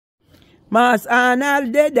Mas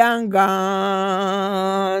Arnold dead and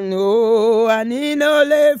gone, oh, and he no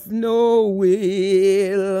left no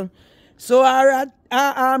will. So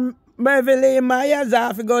Merville Myers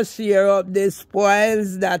have to go share up the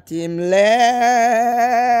spoils that him left.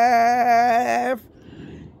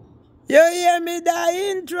 You hear me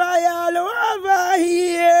dying trial over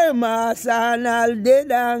here, Mas Arnold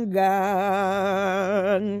dead and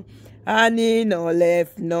gone, and he no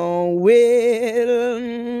left no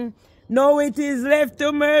will. Now it is left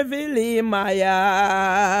to Merville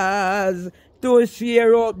Myers to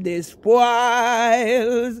share up the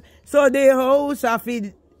spoils. So the house of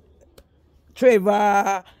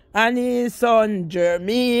Trevor and his son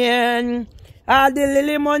Jermaine, all the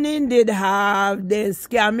little money did have, they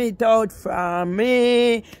scam it out from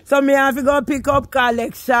me. So me have to go pick up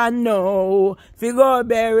collection now, fi go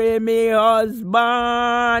bury me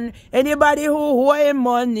husband. Anybody who owe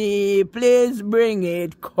money, please bring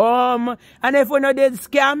it come. And if you know they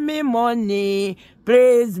scam me money,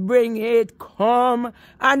 please bring it come.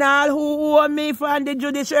 And all who owe me from the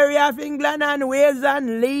judiciary of England and Wales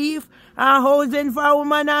and Leaf and housing for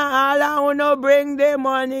women and all, I wanna bring the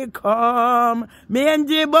money come. Me and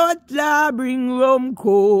the butler bring rum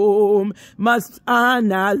come. Mas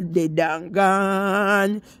Arnold dead and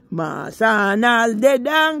gone. Mas Arnold dead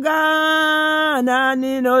and gone, and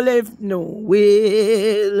he no left no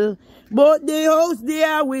will. But the house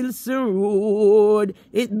there, Wilson Road,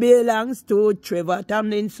 it belongs to Trevor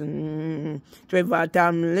Tomlinson. Trevor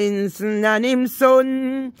Tomlinson and his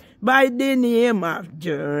son by the name of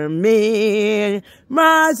Jermaine.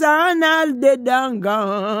 Mas Arnold dead and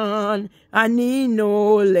gone, and he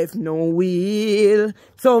no left no will.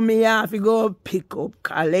 So me have to go pick up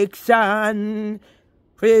collection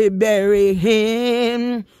for bury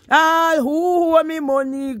him. All who owe me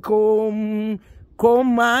money come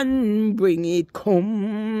and bring it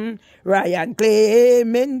come. Ryan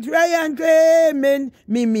Clement,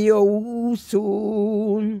 me oh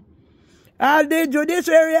soon. All the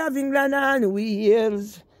judiciary of England and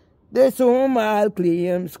Wales, the small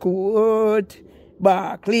claims court,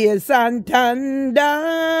 Barclays,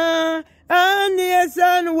 Santander, and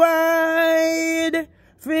nationwide,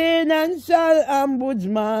 financial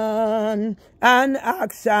ombudsman and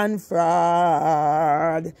action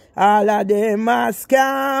fraud. All of them are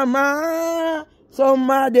scammer, some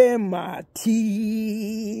of them are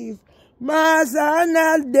thief. Mas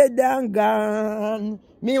Arnold dead and gone.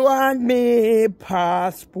 Me want me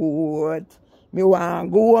passport. Me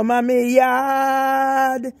want go home and me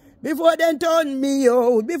yard. Before they turn me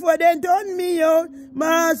out,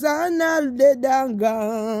 Mas Arnold dead and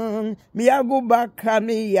gone. Me a go back to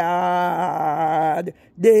me yard.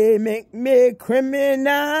 They make me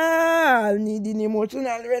criminal, needing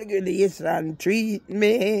emotional regulation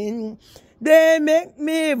treatment. They make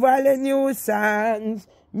me violent nuisance.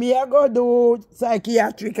 Me a go do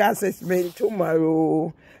psychiatric assessment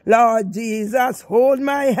tomorrow. Lord Jesus, hold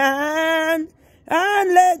my hand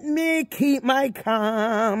and let me keep my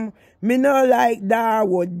calm. Me no like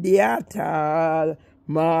Darwood at all.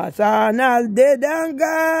 Mas Arnold dead and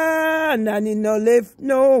gone, and he no left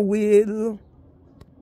no will.